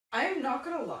am not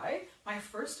gonna lie, my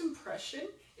first impression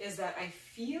is that I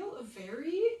feel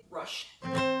very Russian.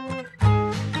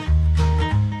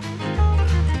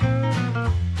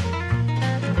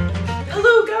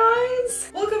 Hello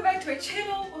guys! Welcome back to my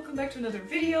channel, welcome back to another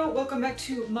video, welcome back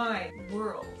to my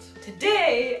world.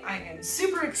 Today I am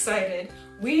super excited.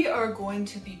 We are going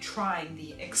to be trying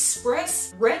the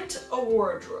Express Rent a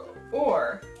Wardrobe,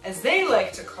 or as they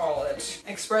like to call it,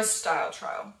 Express Style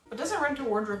Trial. But doesn't rent a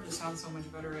wardrobe just sound so much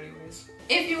better anyways?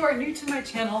 If you are new to my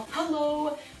channel,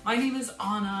 hello! My name is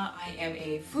Anna. I am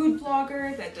a food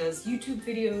blogger that does YouTube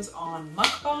videos on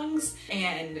mukbangs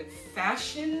and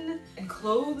fashion and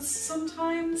clothes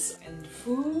sometimes and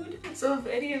food. So if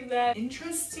any of that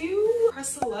interests you,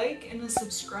 press a like and a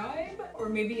subscribe. Or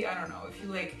maybe, I don't know, if you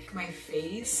like my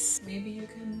face, maybe you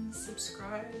can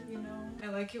subscribe, you know? I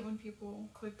like it when people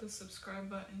click the subscribe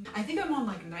button. I think I'm on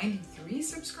like 93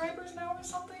 subscribers now or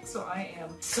something, so I am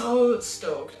so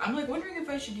stoked. I'm like wondering if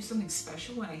I should do something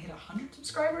special when I hit 100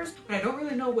 subscribers, but I don't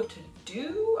really know what to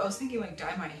do. I was thinking like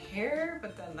dye my hair,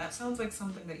 but then that sounds like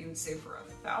something that you would say for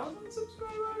 1,000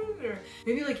 subscribers, or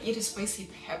maybe like eat a spicy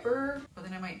pepper, but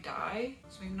then I might die,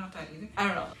 so maybe not that either. I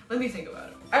don't know. Let me think about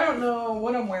it. I don't know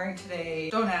what I'm wearing today.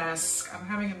 Don't ask. I'm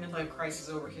having a midlife crisis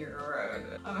over here,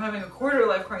 or I'm having a quarter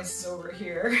life crisis over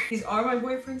here. These are my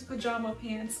boyfriend's pajama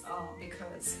pants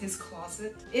because his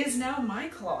closet is now my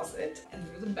closet and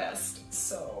they're the best.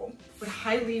 So would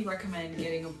highly recommend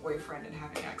getting a boyfriend and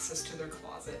having access to their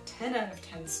closet. 10 out of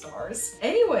 10 stars.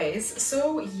 Anyways,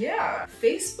 so yeah,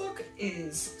 Facebook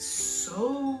is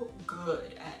so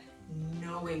good at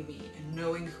knowing me and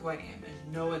knowing who I am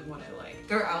and knowing what I like.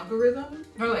 Their algorithm,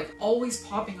 they're like always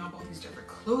popping up all these different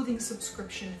clothing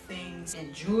subscription things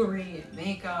and jewelry and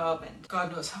makeup, and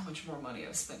God knows how much more money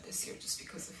I've spent this year just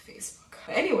because of Facebook.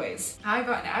 Anyways, I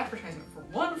got an advertisement for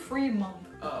 1 free month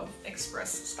of Express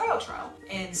Style Trial,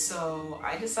 and so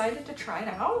I decided to try it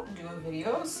out, do a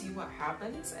video, see what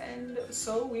happens, and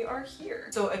so we are here.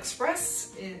 So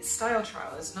Express Style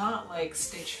Trial is not like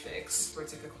Stitch Fix, where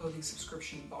it's like a clothing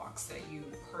subscription box that you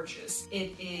purchase.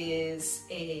 It is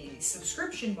a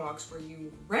subscription box where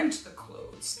you rent the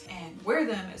clothes and wear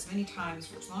them as many times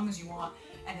for as long as you want,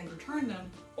 and then return them,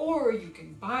 or you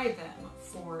can buy them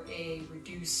for a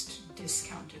reduced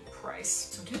discounted price.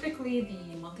 So typically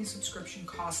the monthly subscription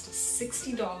costs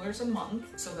 $60 a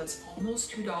month, so that's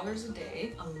almost $2 a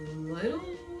day. A little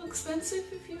expensive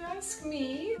if you ask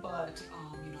me, but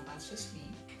you know, that's just me.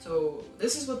 So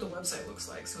this is what the website looks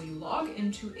like. So you log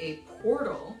into a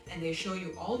portal and they show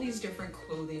you all these different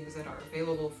clothings that are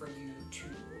available for you to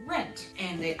rent.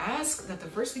 And they ask that the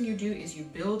first thing you do is you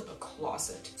build a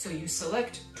closet. So you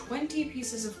select 20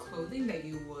 pieces of clothing that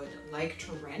you would like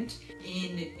to rent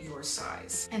in your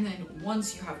size. And then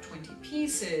once you have 20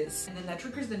 pieces, and then that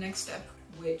triggers the next step,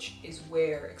 which is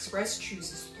where Express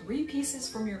chooses 3 pieces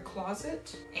from your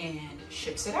closet and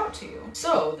ships it out to you.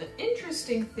 So the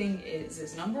interesting thing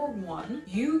is number 1,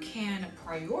 you can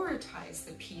prioritize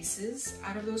the pieces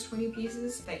out of those 20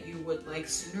 pieces that you would like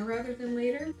sooner rather than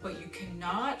later, but you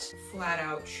cannot flat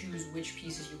out choose which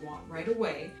pieces you want right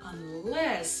away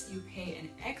unless you pay an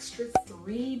extra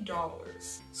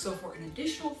 $3. So for an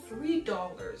additional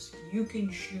 $3, you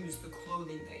can choose the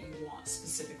clothing that you want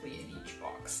specifically in each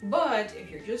box. But if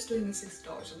you're just doing the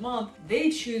 $60 a month, they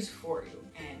choose for you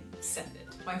and send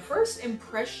it. My first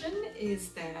impression is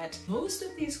that most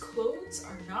of these clothes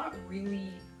are not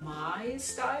really my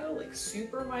style, like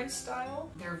super my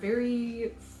style. They're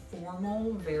very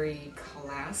formal, very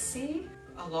classy.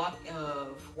 A lot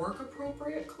of work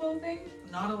appropriate clothing,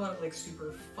 not a lot of like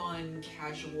super fun,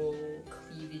 casual,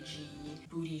 cleavagey,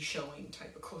 booty showing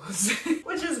type of clothes,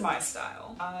 which is my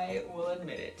style. I will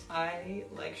admit it. I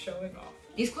like showing off.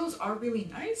 These clothes are really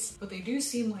nice, but they do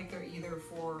seem like they're either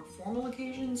for formal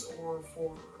occasions or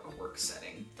for a work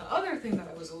setting. The other thing that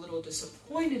I was a little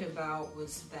disappointed about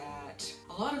was that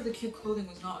a lot of the cute clothing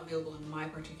was not available in my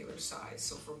particular size.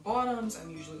 So for bottoms, I'm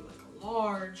usually like a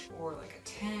large or like a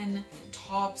 10, and then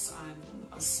tops,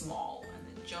 I'm a small, and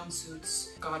then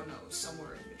jumpsuits, God knows,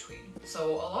 somewhere in between.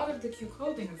 So a lot of the cute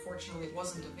clothing, unfortunately,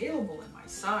 wasn't available in my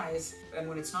size, and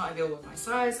when it's not available in my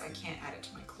size, I can't add it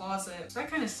to my closet. So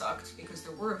that kind of sucked because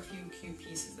there were a few cute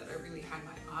pieces that I really had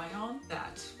my eye on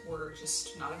that were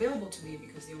just not available to me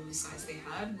because the only size they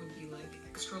had would be like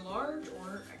extra large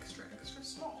or extra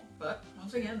small. But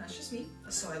once again, that's just me.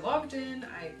 So I logged in,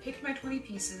 I picked my 20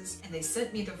 pieces, and they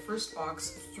sent me the first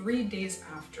box 3 days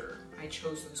after I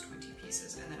chose those 20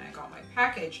 pieces. And then I got my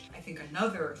package, I think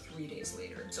another 3 days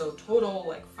later. So total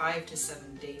like 5 to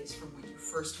 7 days from when you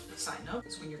first sign up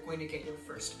is when you're going to get your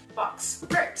first box.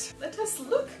 Right, let us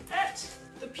look at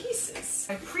the pieces.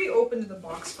 I pre-opened the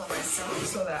box for myself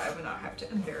so that I would not have to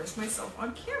embarrass myself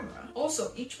on camera.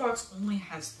 Also, each box only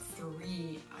has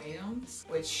 3 items,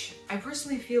 which I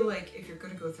personally feel like if you're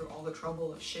gonna go through all the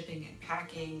trouble of shipping and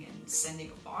packing and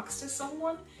sending a box to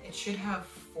someone, it should have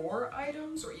 4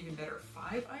 items, or even better,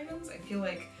 5 items. I feel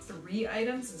like 3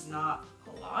 items is not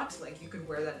a lot. Like, you could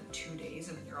wear that in 2 days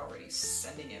and then you're already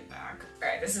sending it back. All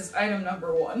right, this is item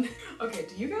number 1. Okay,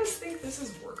 do you guys think this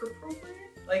is work appropriate?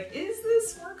 Like, is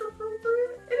this work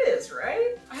appropriate? It is,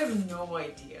 right? I have no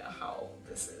idea how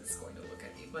this is going to look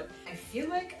at me, but I feel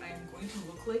like I'm going to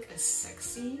look like a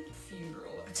sexy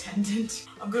funeral attendant.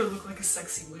 I'm gonna look like a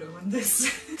sexy widow in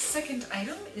this. Second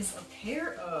item is a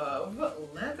pair of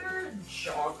leather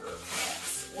jogger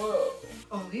pants. Whoa.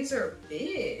 Oh, these are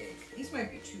big. These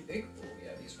might be too big. Oh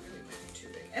yeah, these really might be too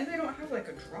big. And they don't have like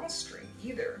a drawstring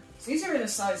either. So these are in a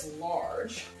size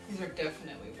large. These are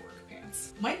definitely work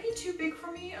pants. Might be too big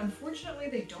for me. Unfortunately,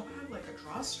 they don't have like a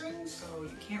drawstring, so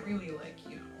you can't really like,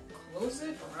 you know, close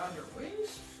it around your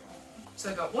waist. So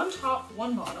I got 1 top,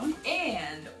 1 bottom,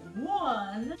 and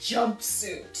 1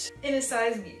 jumpsuit in a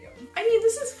size medium. I mean,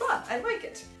 this is fun. I like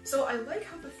it. So I like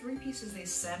how the 3 pieces they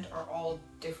sent are all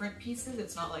different pieces.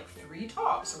 It's not like 3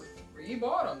 tops or 3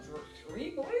 bottoms or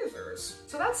 3 blazers.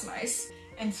 So that's nice.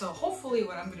 And so hopefully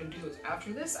what I'm gonna do is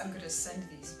after this, I'm gonna send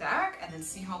these back and then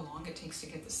see how long it takes to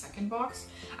get the second box.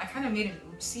 I kind of made an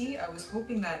oopsie. I was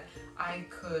hoping that I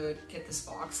could get this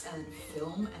box and then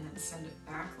film and then send it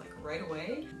back like right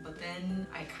away. But then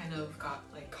I kind of got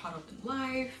like caught up in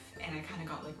life and I kind of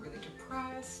got like really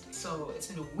depressed. So it's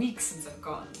been a week since I've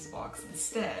gotten this box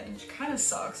instead, which kind of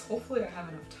sucks. Hopefully I have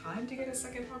enough time to get a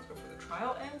second box before the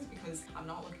trial ends because I'm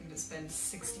not looking to spend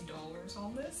 $60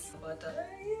 on this. But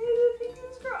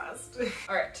fingers crossed.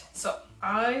 Alright, so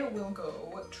I will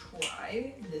go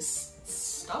try this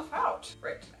stuff out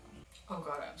right now. Oh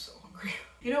god, I'm so hungry.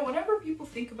 You know, whenever people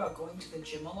think about going to the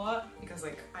gym a lot, because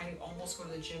like I almost go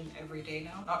to the gym every day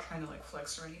now, not trying to like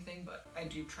flex or anything, but I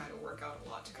do try to work out a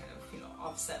lot to kind of, you know,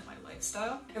 offset my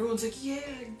lifestyle. Everyone's like,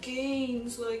 yeah,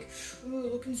 gains, like, ooh,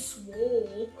 looking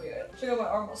swole. Oh yeah, check out my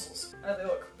arm muscles. How do they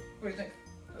look? What do you think?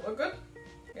 They look good?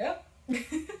 Yeah?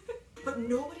 But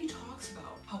nobody talks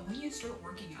about how when you start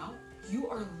working out, you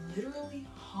are literally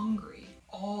hungry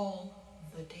all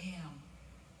the damn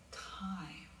time.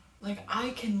 Like, I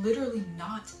can literally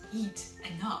not eat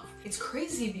enough. It's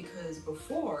crazy because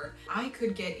before, I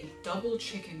could get a double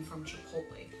chicken from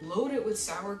Chipotle, load it with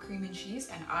sour cream and cheese,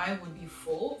 and I would be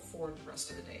full for the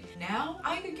rest of the day. Now,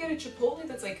 I could get a Chipotle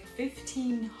that's like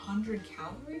 1,500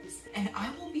 calories, and I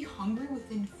will be hungry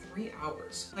within 3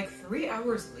 hours. Like 3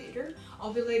 hours later,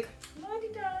 I'll be like,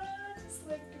 la-di-da, just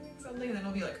like doing something, and then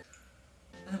I'll be like,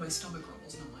 and then my stomach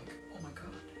rumbles, and I'm like, oh my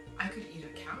god, I could eat a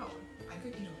cow. I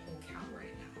could eat a whole cow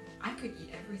right now. I could eat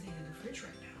everything in the fridge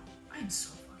right now. I'm so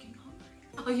fucking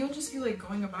hungry. Like, you'll just be like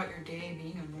going about your day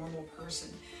being a normal person,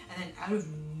 and then out of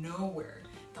nowhere,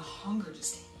 the hunger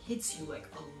just hits you like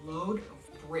a load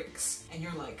of bricks, and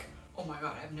you're like, oh my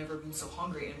god, I've never been so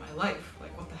hungry in my life.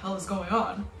 Like, what the hell is going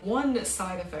on? One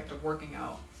side effect of working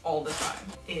out all the time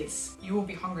is you will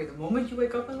be hungry the moment you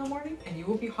wake up in the morning, and you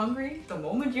will be hungry the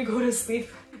moment you go to sleep,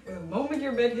 the moment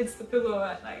your bed hits the pillow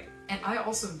at night. And I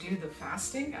also do the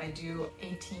fasting. I do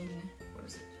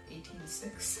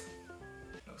 18-6?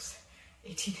 No,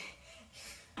 18.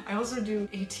 I also do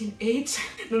 18-8.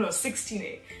 No,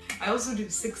 16-8. I also do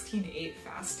 16-8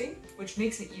 fasting, which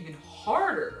makes it even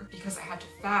harder because I have to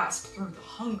fast through the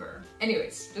hunger.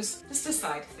 Anyways, just a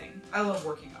side thing. I love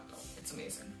working out though. It's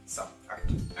amazing. So,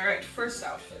 all right, first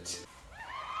outfit.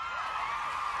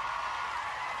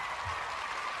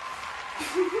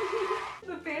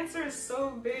 The pants are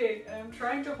so big and I'm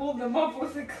trying to hold them up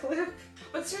with a clip.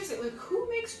 But seriously, like, who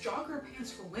makes jogger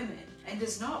pants for women and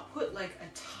does not put like a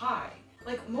tie?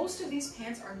 Like, most of these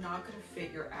pants are not gonna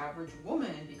fit your average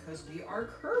woman because we are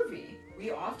curvy.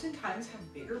 We oftentimes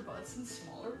have bigger butts and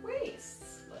smaller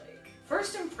waists. Like,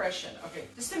 first impression, okay,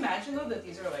 just imagine though that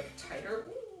these are like tighter.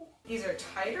 Ooh, these are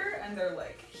tighter and they're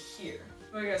like here.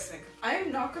 What do you guys think? I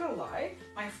am not gonna lie,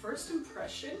 my first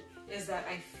impression is that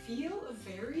I feel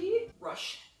very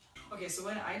Russian. Okay, so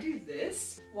when I do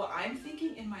this, what I'm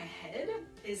thinking in my head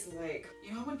is like,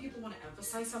 you know when people want to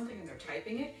emphasize something and they're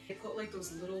typing it, they put like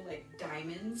those little like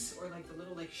diamonds or like the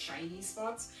little like shiny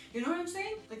spots. You know what I'm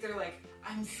saying? Like they're like,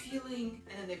 I'm feeling,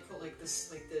 and then they put like this,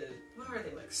 like the, what are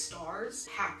they, like stars?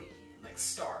 Happy, like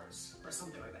stars or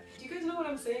something like that. Do you guys know what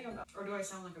I'm saying? Or do I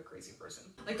sound like a crazy person?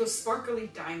 Like those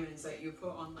sparkly diamonds that you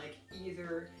put on like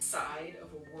either side of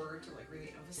a word to like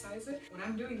really emphasize it. When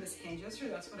I'm doing this hand gesture,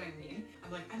 that's what I mean.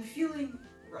 I'm like, I'm feeling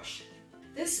Russian.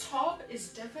 This top is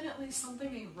definitely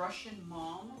something a Russian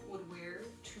mom would wear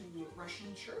to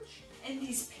Russian church. And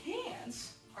these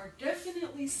pants are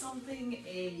definitely something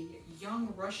a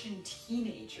young Russian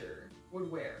teenager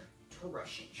would wear to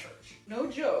Russian church. No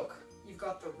joke. You've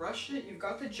got the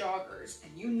joggers,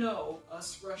 and you know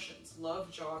us Russians love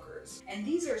joggers. And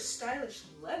these are stylish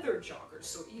leather joggers,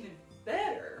 so even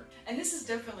better. And this is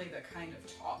definitely the kind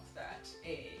of top that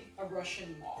a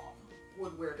Russian mom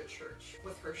would wear to church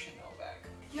with her Chanel bag.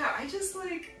 Yeah, I just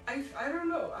like, I don't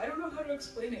know. I don't know how to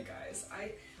explain it, guys.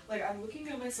 I'm looking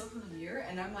at myself in the mirror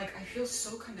and I'm like, I feel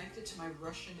so connected to my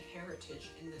Russian heritage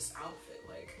in this outfit.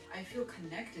 Like, I feel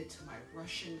connected to my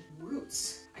Russian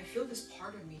roots. I feel this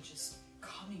part of me just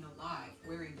coming alive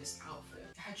wearing this outfit.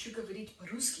 Хочу говорить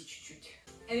по-русски чуть-чуть.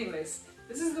 Anyways,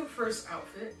 this is the first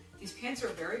outfit. These pants are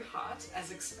very hot,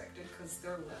 as expected, because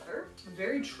they're leather.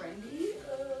 Very trendy,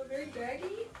 very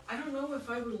baggy. I don't know if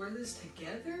I would wear this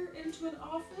together into an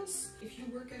office. If you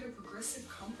work at a progressive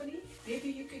company, maybe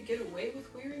you could get away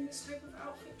with wearing this type of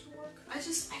outfit to work. I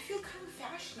feel kind of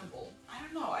fashionable. I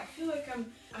don't know, I feel like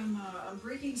I'm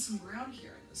breaking some ground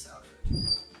here in this outfit.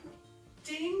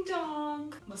 Ding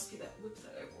dong! Must be that whip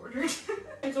that I ordered.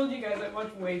 I told you guys I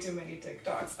watch way too many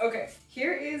TikToks. Okay,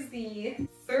 here is the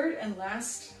third and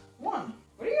last one.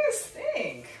 What do you guys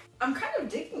think? I'm kind of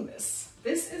digging this.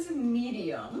 This is a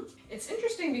medium. It's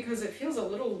interesting because it feels a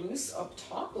little loose up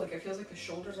top, like it feels like the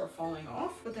shoulders are falling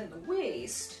off, but then the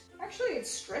waist, actually it's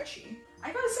stretchy.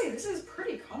 I gotta say, this is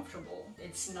pretty comfortable.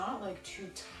 It's not like too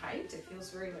tight. It feels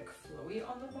very like flowy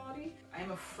on the body. I'm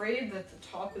afraid that the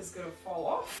top is gonna fall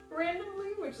off randomly,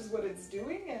 which is what it's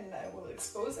doing, and I will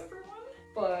expose everyone.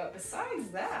 But besides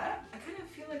that, I kind of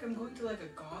feel like I'm going to like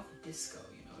a goth disco,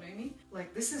 you know what I mean?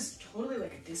 Like, this is totally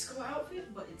like a disco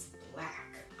outfit, but it's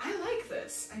black. I like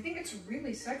this. I think it's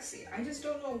really sexy. I just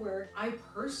don't know where I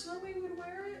personally would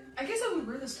wear it. I guess I would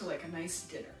wear this to like a nice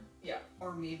dinner. Yeah,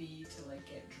 or maybe to like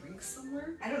get drinks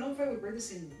somewhere. I don't know if I would wear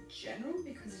this in general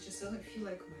because it just doesn't feel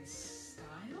like my style.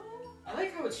 I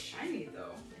like how it's shiny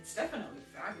though. It's definitely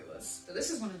fabulous. So this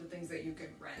is one of the things that you can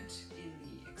rent in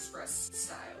the Express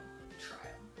style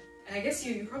trial. And I guess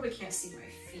you probably can't see my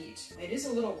feet. It is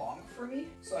a little long for me,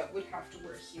 so I would have to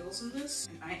wear heels in this.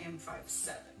 And I am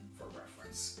 5'7" for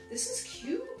reference. This is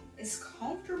cute. It's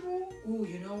comfortable. Ooh,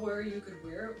 you know where you could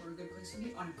wear it, or a good place to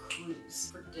be? On a cruise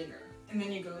for dinner. And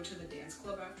then you go to the dance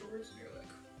club afterwards and you're like,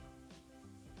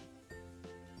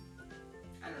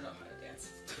 I don't know how to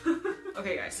dance.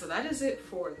 Okay guys, so that is it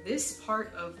for this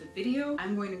part of the video.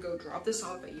 I'm going to go drop this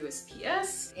off at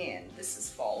USPS, and this is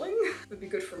falling. It would be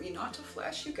good for me not to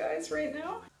flash you guys right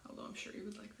now, although I'm sure you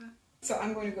would like that. So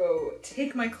I'm going to go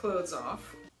take my clothes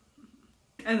off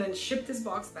and then ship this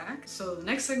box back. So the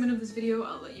next segment of this video,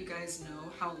 I'll let you guys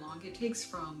know how long it takes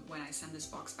from when I send this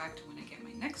box back to when I get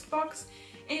my next box,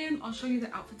 and I'll show you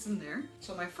the outfits in there.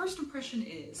 So my first impression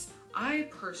is, I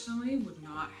personally would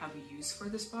not have a use for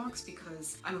this box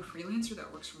because I'm a freelancer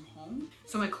that works from home.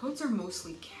 So my clothes are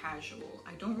mostly casual.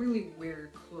 I don't really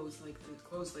wear clothes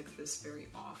like this very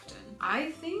often.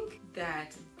 I think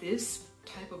that this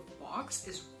type of box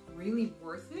is really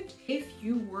worth it if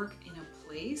you work in a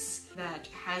place that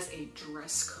has a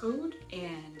dress code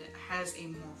and has a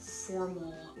more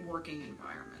formal working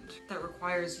environment that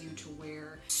requires you to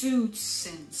wear suits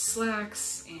and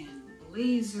slacks and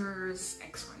blazers,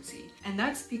 XYZ. And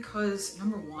that's because,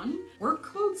 number one, work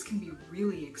clothes can be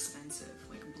really expensive.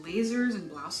 Like blazers and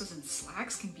blouses and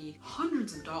slacks can be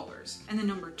hundreds of dollars. And then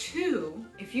number two,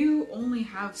 if you only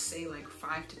have, say, like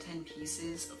 5 to 10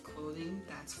 pieces of clothing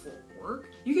that's for work,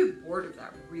 you get bored of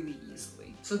that really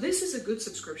easily. So this is a good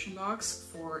subscription box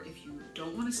for if you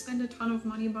don't want to spend a ton of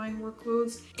money buying work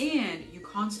clothes and you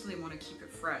constantly want to keep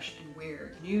it fresh and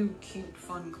wear new, cute,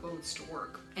 fun clothes to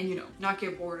work. And you know, not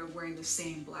get bored of wearing the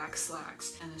same black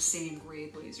slacks and the same gray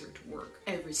blazer to work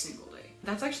every single day.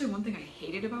 That's actually one thing I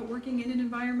hated about working in an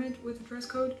environment with a dress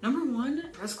code. Number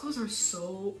one, dress clothes are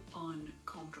so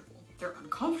uncomfortable. They're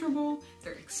uncomfortable,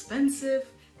 they're expensive,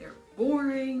 they're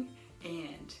boring,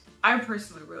 and I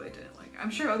personally really didn't like it.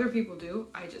 I'm sure other people do,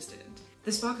 I just didn't.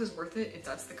 This box is worth it if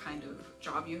that's the kind of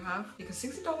job you have, because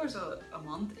 $60 a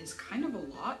month is kind of a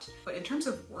lot, but in terms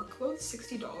of work clothes,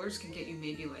 $60 can get you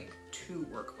maybe like 2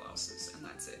 work blouses, and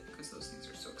that's it, because those things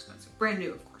are so expensive. Brand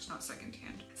new, of course, not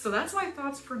secondhand. So that's my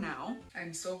thoughts for now.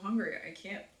 I'm so hungry, I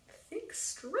can't think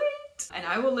straight. And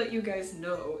I will let you guys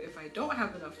know if I don't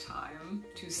have enough time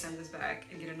to send this back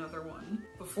and get another one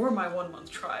before my 1-month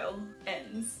trial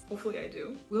ends. Hopefully I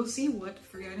do. We'll see what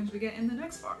 3 items we get in the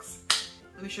next box.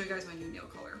 Let me show you guys my new nail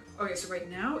color. Okay, so right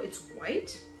now it's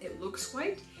white. It looks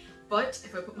white, but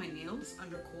if I put my nails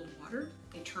under cold water,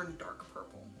 they turn dark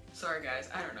purple. Sorry guys,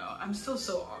 I don't know. I'm still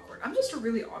so awkward. I'm just a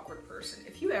really awkward person.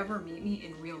 If you ever meet me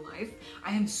in real life,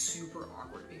 I am super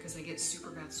awkward because I get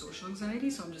super bad social anxiety.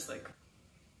 So I'm just like,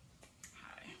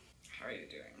 hi, how are you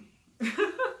doing?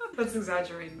 That's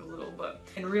exaggerating a little, but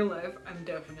in real life, I'm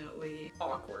definitely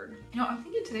awkward. You know, I'm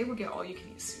thinking today we'll get all you can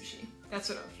eat sushi. That's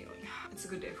what I'm feeling. It's a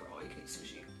good day for all you can eat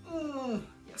sushi.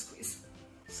 Yes, please.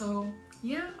 So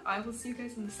yeah, I will see you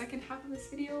guys in the second half of this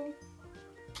video.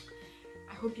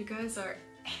 I hope you guys are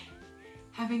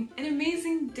having an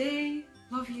amazing day.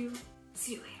 Love you.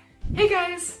 See you later. Hey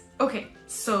guys! Okay,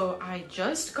 so I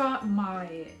just got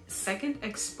my second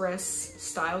Express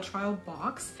style trial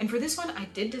box. And for this one, I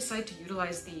did decide to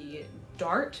utilize the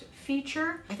Dart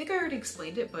feature. I think I already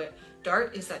explained it, but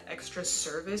Dart is that extra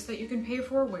service that you can pay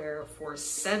for where for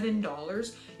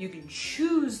 $7, you can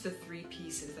choose the 3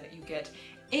 pieces that you get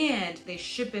and they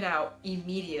ship it out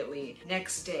immediately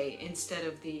next day instead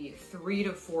of the 3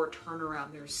 to 4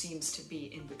 turnaround there seems to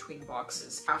be in between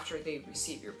boxes after they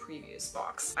receive your previous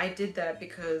box. I did that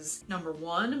because number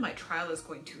 1, my trial is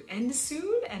going to end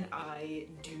soon and I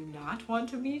do not want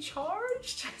to be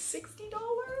charged $60.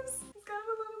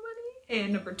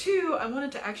 And number 2, I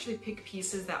wanted to actually pick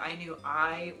pieces that I knew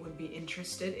I would be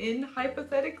interested in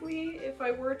hypothetically if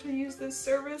I were to use this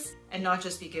service and not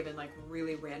just be given like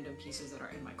really random pieces that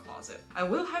are in my closet. I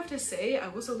will have to say I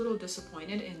was a little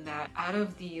disappointed in that out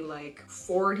of the like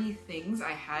 40 things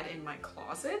I had in my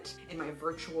closet, in my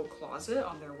virtual closet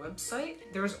on their website,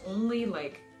 there's only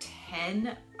like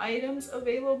 10 items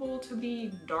available to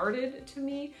be darted to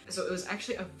me. So it was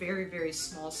actually a very, very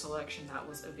small selection that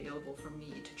was available for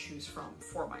me to choose from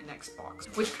for my next box,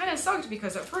 which kind of sucked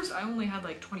because at first I only had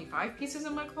like 25 pieces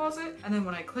in my closet. And then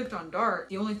when I clicked on Dart,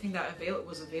 the only thing that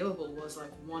was available was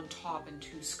like 1 top and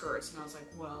 2 skirts. And I was like,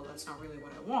 well, that's not really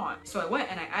what I want. So I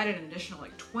went and I added an additional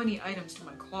like 20 items to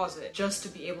my closet just to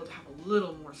be able to have a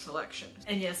little more selection.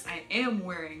 And yes, I am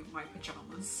wearing my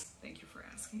pajamas. Thank you for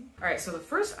asking. All right, so the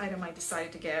first item I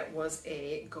decided to get was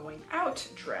a going out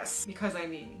dress because I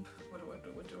mean, what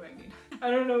do I mean?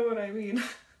 I don't know what I mean.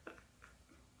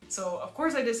 So of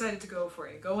course I decided to go for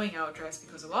a going out dress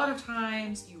because a lot of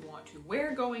times you want to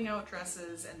wear going out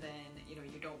dresses and then, you know,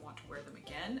 you don't want to wear them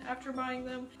again after buying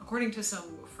them, according to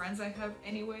some friends I have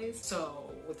anyways.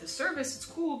 So with the service, it's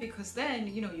cool because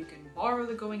then, you know, you can borrow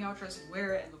the going out dress and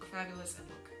wear it and look fabulous and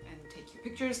take you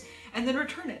pictures and then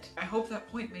return it. I hope that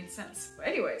point made sense. But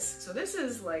anyways, so this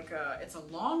is like it's a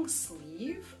long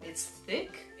sleeve, it's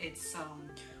thick, it's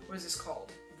what is this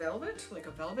called? Velvet, like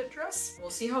a velvet dress. We'll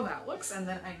see how that looks. And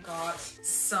then I got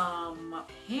some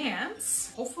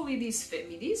pants. Hopefully these fit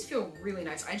me. These feel really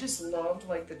nice. I just loved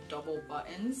like the double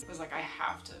buttons. I was like, I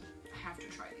have to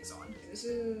try these on. This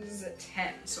is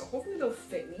 10, so hopefully they'll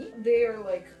fit me. They are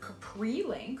like capri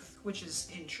length, which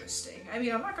is interesting. I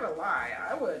mean, I'm not gonna lie,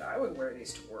 I would wear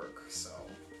these to work, so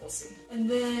we'll see. And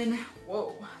then,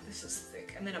 whoa, this is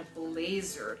thick. And then a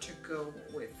blazer to go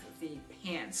with the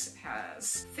pants. It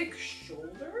has thick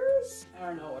shoulders. I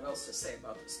don't know what else to say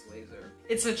about this blazer.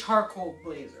 It's a charcoal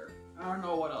blazer. I don't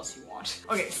know what else you want.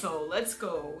 Okay, so let's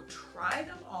go try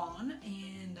them on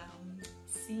and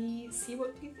see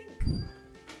what we think.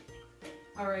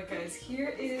 All right, guys, here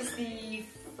is the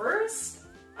first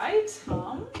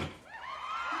item.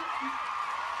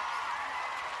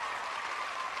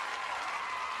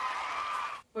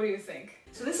 What do you think?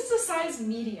 So this is a size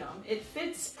medium. It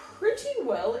fits pretty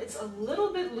well. It's a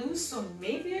little bit loose, so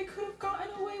maybe I could have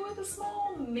gotten away with a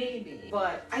small, maybe.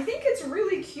 But I think it's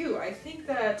really cute. I think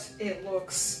that it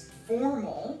looks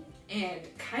formal and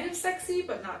kind of sexy,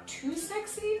 but not too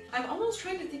sexy. I'm almost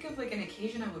trying to think of like an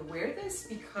occasion I would wear this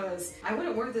because I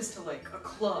wouldn't wear this to like a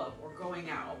club or going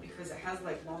out because it has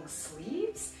like long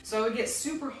sleeves. So I would get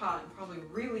super hot and probably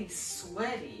really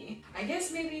sweaty. I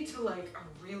guess maybe to like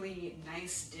a really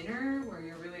nice dinner where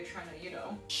you're really trying to, you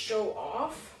know, show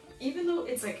off. Even though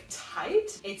it's like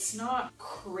tight, it's not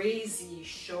crazy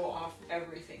show off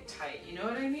everything tight, you know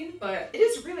what I mean? But it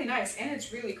is really nice and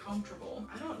it's really comfortable.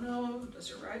 I don't know,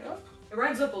 does it ride up? It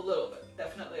rides up a little bit,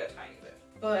 definitely a tiny bit.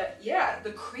 But yeah,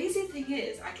 the crazy thing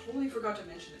is, I totally forgot to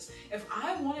mention this. If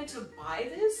I wanted to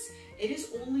buy this, it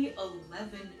is only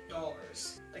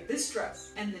 $11. Like this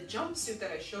dress and the jumpsuit that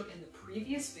I showed in the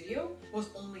previous video was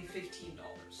only $15.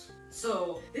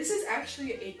 So this is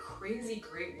actually a crazy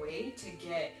great way to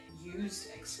get used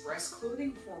Express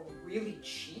clothing for really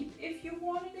cheap if you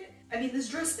wanted it. I mean, this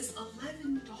dress is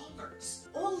 $11.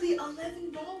 Only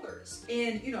 $11.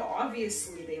 And you know,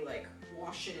 obviously they like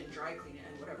wash it and dry clean it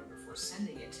and whatever before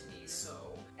sending it to me.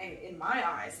 So in my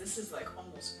eyes, this is like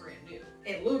almost brand new.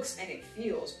 It looks and it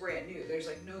feels brand new. There's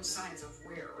like no signs of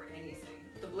wear or anything.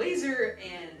 The blazer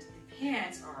and the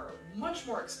pants are much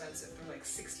more expensive. They're like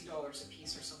 $60 a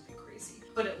piece or something crazy.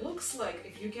 But it looks like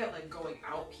if you get like going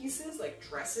out pieces, like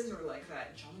dresses or like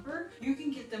that jumper, you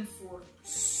can get them for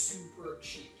super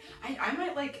cheap. I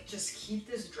might like just keep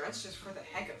this dress just for the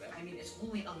heck of it. I mean, it's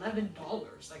only $11.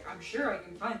 Like, I'm sure I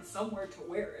can find somewhere to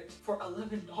wear it for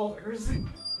 $11.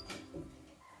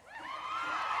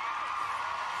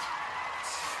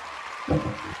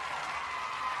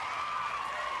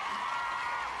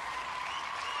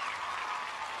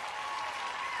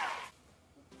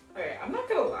 Okay, I'm not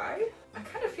gonna lie, I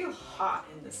kind of feel hot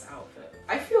in this outfit.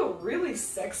 I feel really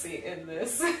sexy in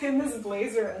this,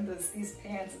 blazer and these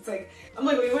pants. It's like, I'm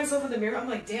like looking at myself in the mirror, I'm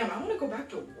like, damn, I want to go back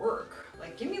to work.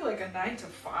 Like, give me like a 9 to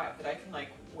 5 that I can like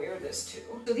wear this to.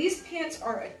 So these pants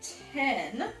are a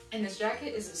 10 and this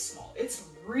jacket is a small. It's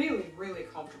really, really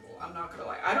comfortable. I'm not gonna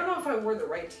lie. I don't know if I wore the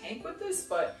right tank with this,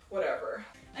 but whatever.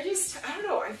 I don't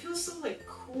know, I feel so like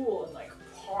cool and like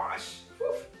posh.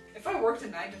 Whew. If I worked a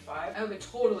 9 to 5, I would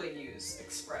totally use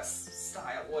Express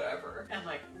style, whatever, and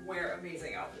like wear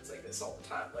amazing outfits like this all the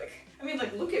time. Like, I mean,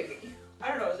 like, look at me. I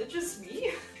don't know, is it just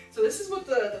me? So this is what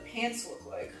the pants look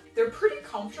like. They're pretty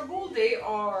comfortable. They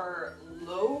are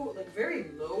low, like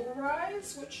very low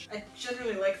rise, which I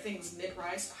generally like things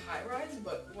mid-rise to high rise,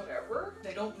 but whatever.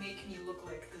 They don't make me look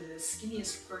like the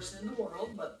skinniest person in the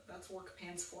world, but that's work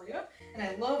pants for you. And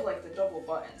I love like the double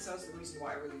buttons. That was the reason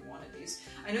why I really wanted these.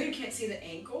 I know you can't see the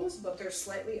ankles, but they're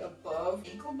slightly above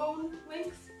ankle bone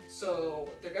length. So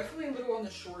they're definitely a little on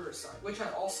the shorter side, which I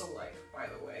also like, by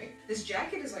the way. This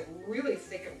jacket is like really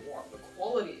thick and warm. The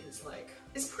quality is like,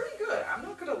 it's pretty good. I'm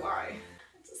not gonna lie.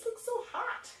 It just looks so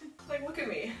hot. Like, look at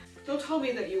me. Don't tell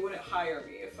me that you wouldn't hire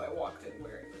me if I walked in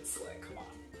wearing this. Like, come on.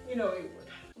 You know you would.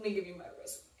 Let me give you my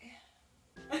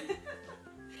resume.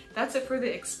 That's it for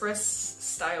the Express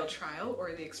style trial,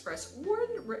 or the Express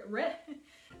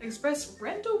Express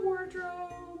rental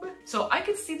wardrobe. So I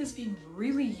could see this being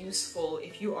really useful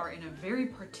if you are in a very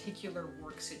particular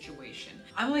work situation.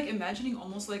 I'm like imagining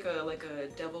almost like a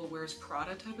Devil Wears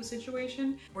Prada type of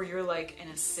situation where you're like an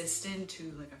assistant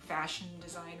to like a fashion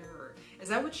designer, or is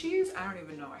that what she is? I don't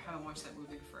even know. I haven't watched that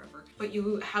movie in forever. But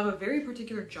you have a very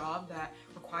particular job that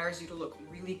requires you to look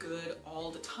really good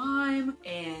all the time,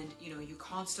 and you know, you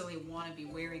constantly want to be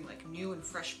wearing like new and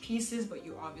fresh pieces, but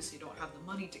you obviously don't have the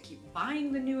money to keep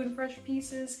buying the new and fresh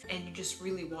pieces, and you just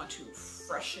really want to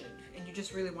freshen, and you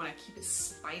just really want to keep it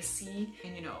spicy.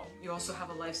 And you know, you also have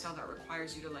a lifestyle that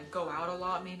requires you to like go out a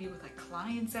lot, maybe with like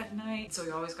clients at night, so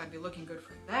you always got to be looking good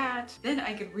for that. Then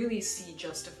I could really see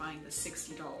justifying the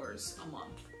 $60 a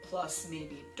month plus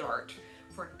maybe Dart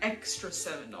for an extra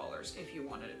 $7 if you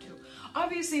wanted it to.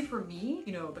 Obviously for me,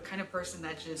 you know, the kind of person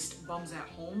that just bums at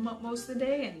home most of the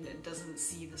day and doesn't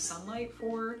see the sunlight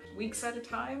for weeks at a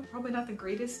time, probably not the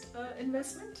greatest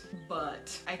investment,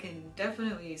 but I can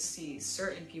definitely see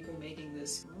certain people making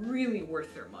this really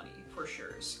worth their money for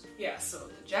sure. Yeah, so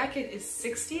the jacket is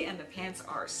 $60 and the pants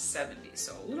are $70,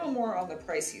 so a little more on the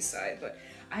pricey side, but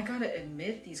I gotta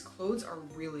admit, these clothes are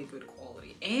really good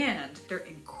quality and they're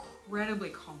incredibly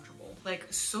comfortable. Like,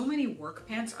 so many work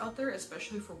pants out there,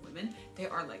 especially for women, they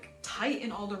are like tight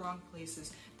in all the wrong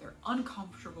places. They're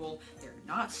uncomfortable, they're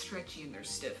not stretchy, and they're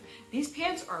stiff. These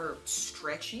pants are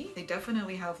stretchy. They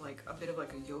definitely have like a bit of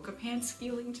like a yoga pants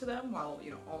feeling to them, while,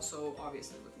 you know, also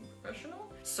obviously looking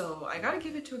professional. So I gotta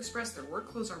give it to Express. Their work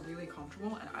clothes are really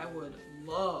comfortable, and I would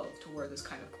love to wear this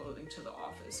kind of clothing to the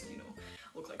office and, you know,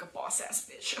 look like a boss ass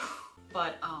bitch.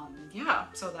 But yeah,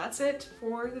 so that's it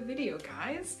for the video,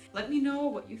 guys. Let me know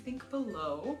what you think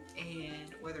below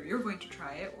and whether you're going to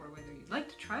try it or whether you'd like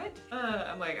to try it.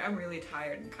 I'm really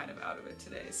tired and kind of out of it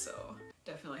today, so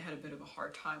definitely had a bit of a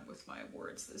hard time with my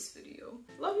words this video.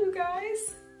 Love you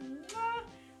guys. Mwah.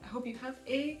 I hope you have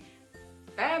a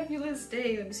fabulous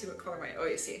day. Let me see what color oh,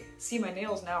 you see my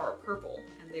nails now are purple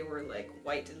and they were like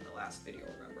white in the last video,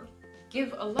 remember?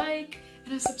 Give a like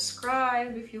and a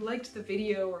subscribe if you liked the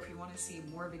video, or if you want to see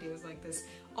more videos like this.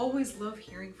 Always love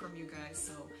hearing from you guys,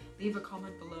 so leave a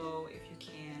comment below if you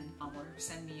can, or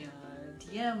send me a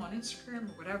DM on Instagram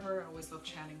or whatever. I always love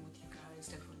chatting with you guys.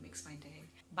 Definitely makes my day.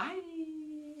 Bye!